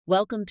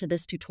Welcome to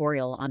this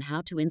tutorial on how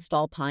to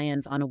install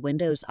Pyenv on a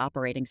Windows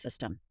operating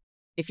system.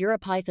 If you're a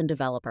Python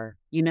developer,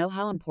 you know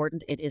how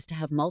important it is to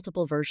have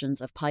multiple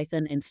versions of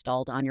Python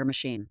installed on your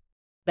machine.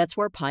 That's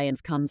where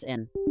Pyenv comes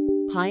in.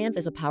 Pyenv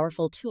is a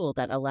powerful tool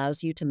that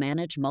allows you to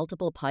manage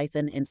multiple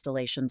Python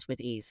installations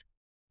with ease.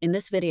 In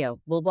this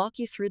video, we'll walk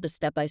you through the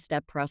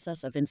step-by-step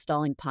process of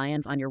installing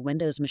Pyenv on your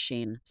Windows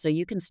machine so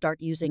you can start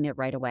using it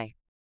right away.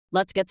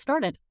 Let's get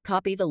started.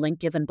 Copy the link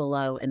given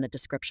below in the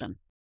description.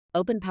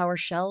 Open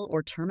PowerShell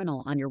or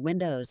Terminal on your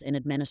Windows in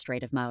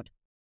administrative mode.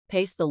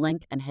 Paste the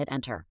link and hit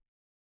Enter.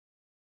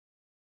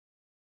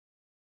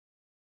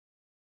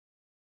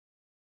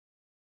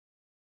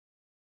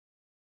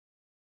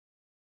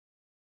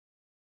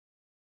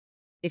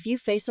 If you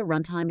face a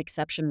runtime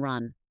exception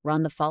run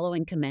the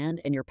following command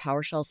in your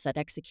PowerShell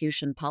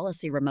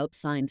Set-ExecutionPolicy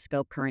RemoteSigned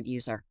scope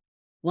CurrentUser.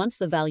 Once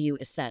the value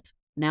is set,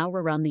 now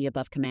rerun the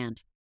above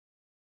command.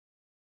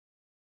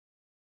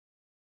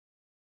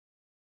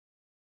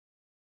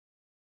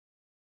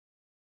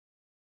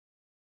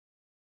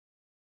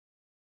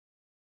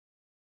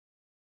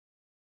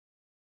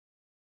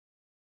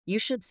 You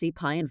should see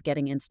Pyenv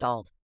getting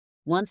installed.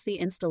 Once the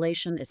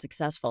installation is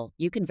successful,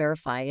 you can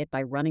verify it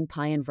by running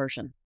Pyenv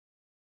version.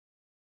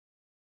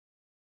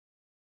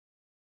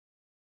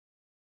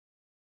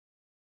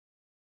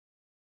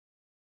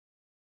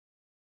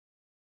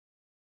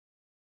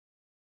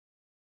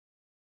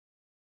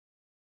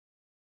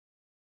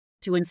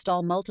 To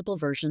install multiple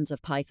versions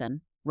of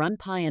Python, run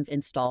Pyenv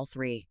install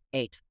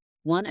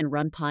 3.8.1 and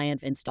run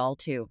Pyenv install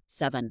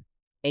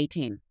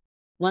 2.7.18.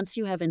 Once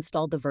you have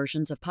installed the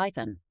versions of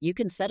Python, you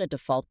can set a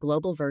default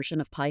global version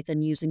of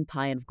Python using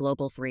Pyenv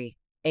global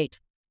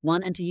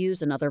 3.8.1, and to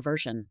use another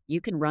version,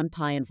 you can run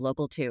Pyenv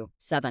local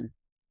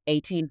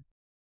 2.7.18.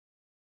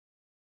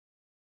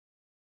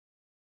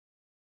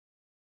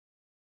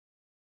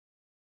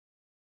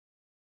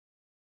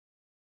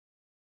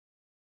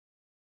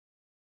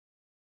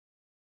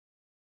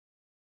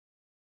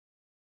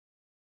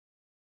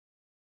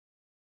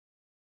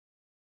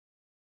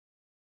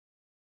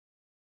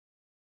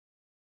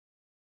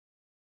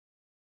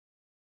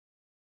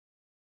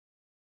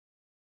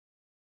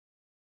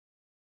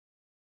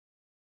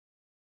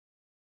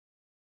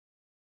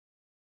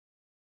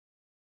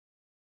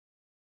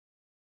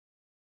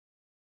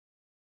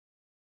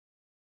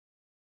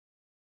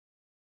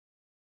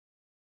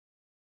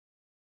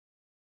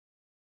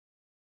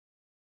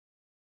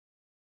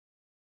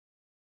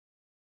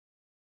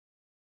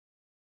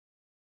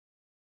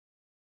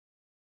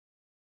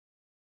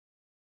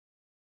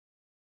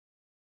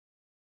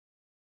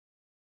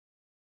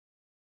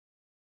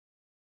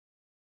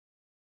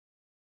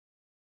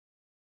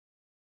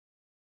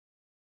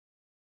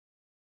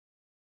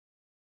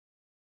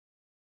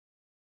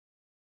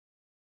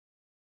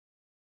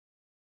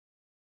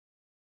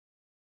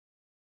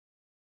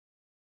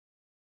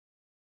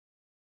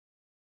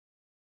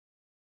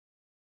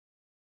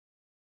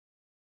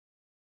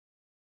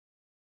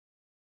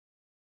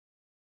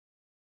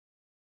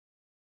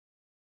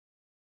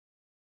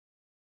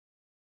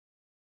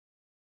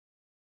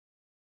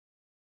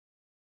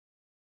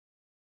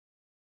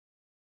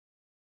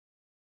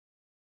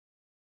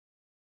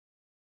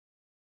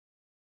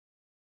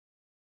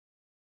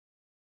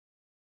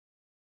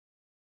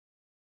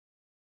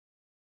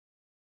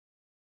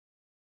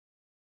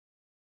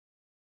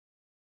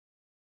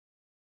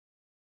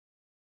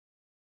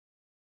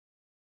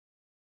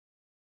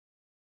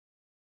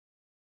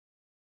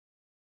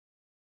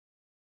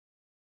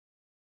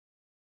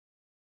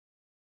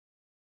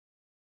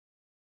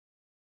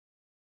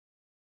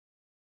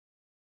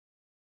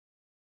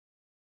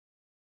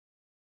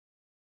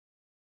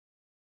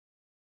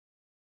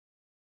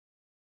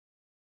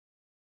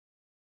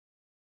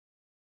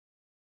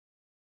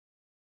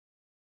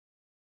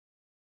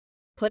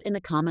 Put in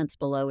the comments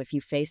below if you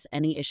face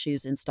any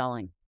issues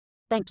installing.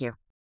 Thank you.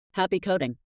 Happy coding!